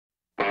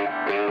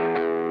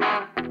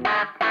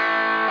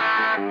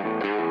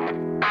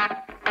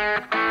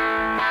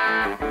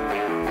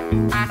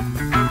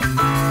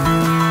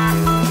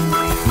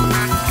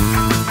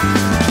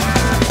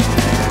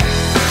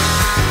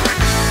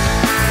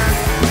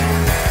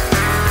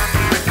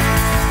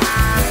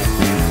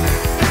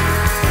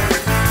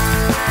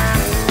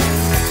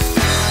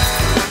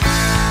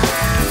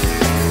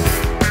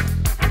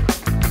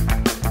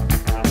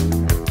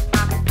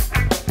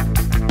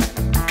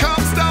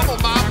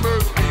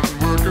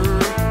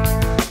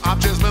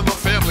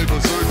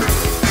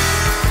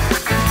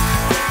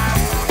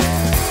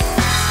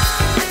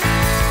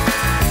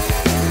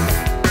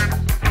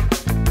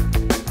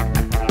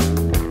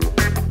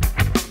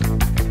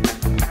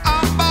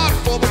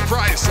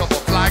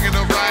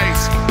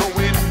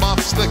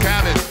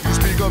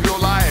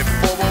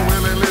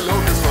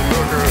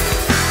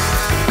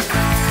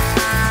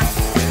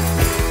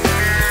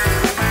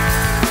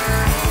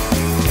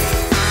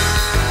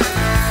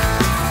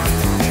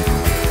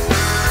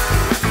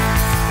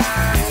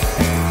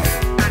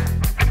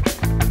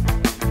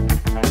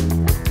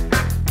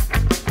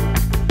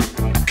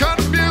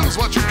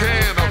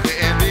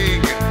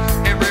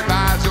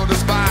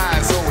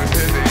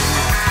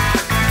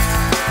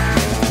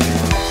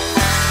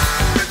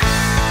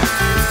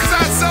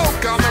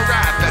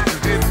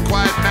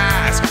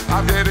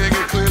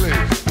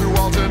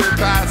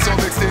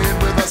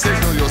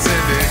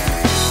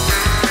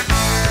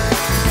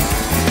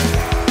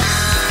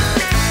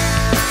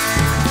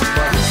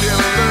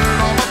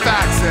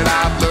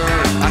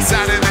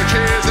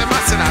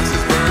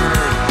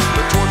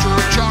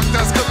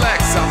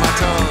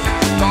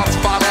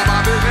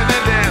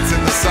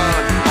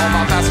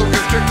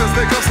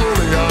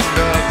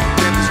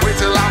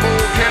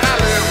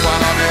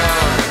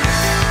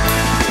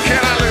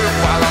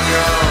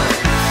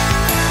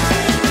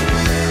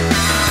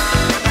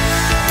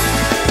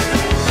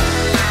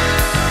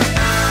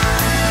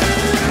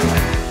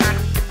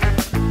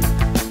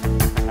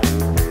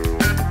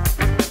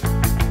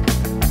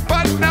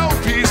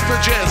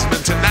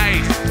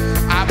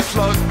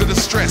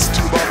Stress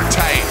too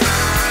uptight.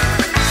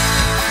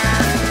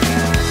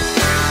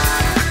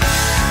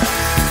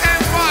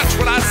 And watch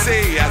what I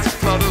say as it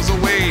flutters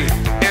away.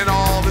 And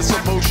all this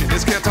emotion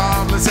is kept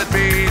harmless at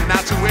bay,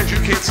 not to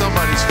educate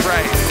somebody's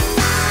fright.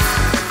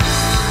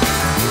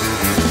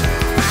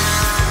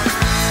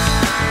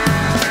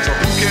 So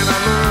who can I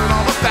learn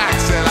all the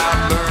facts that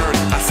I've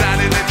learned? I sat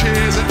in the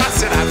chairs and my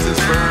synapses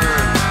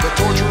burn. The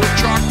torture of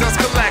chalk dust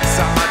collects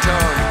on my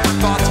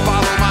tongue. Thoughts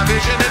follow my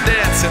vision and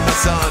dance in the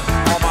sun.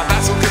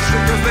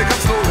 Constrictors, they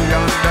come slowly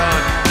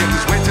undone. Can't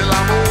just wait till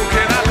I'm old.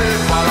 Can I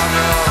live while I'm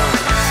young?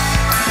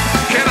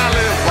 Can I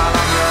live while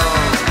I'm young?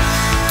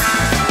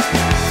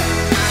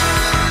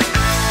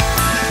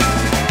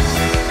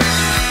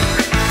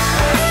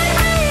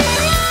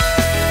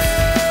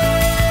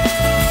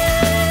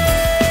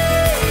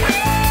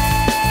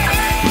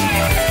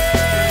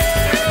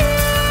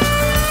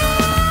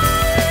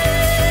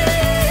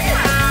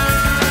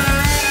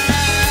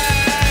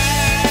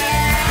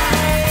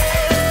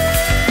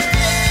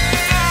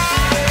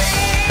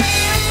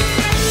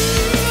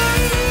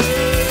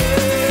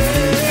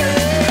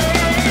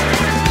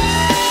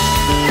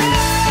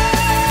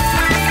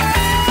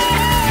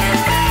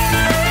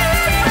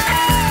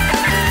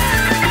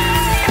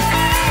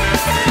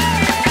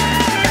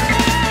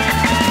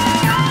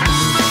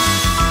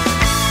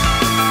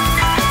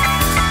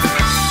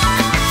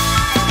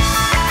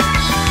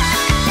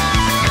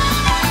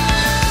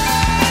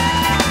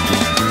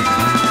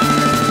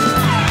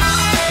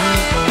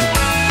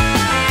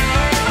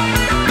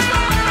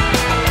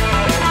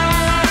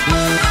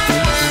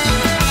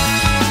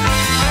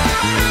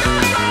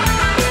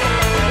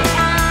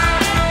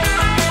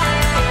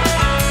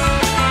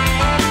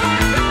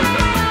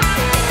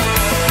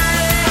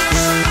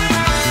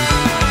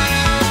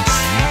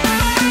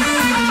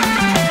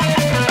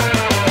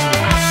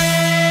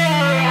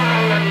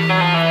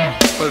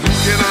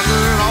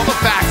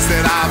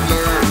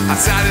 I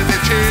sat in the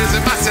chairs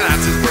and my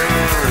synapses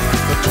burn.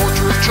 The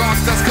torture of chalk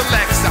dust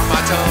collects on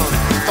my tongue.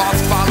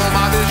 Thoughts follow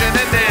my vision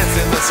and dance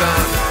in the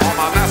sun.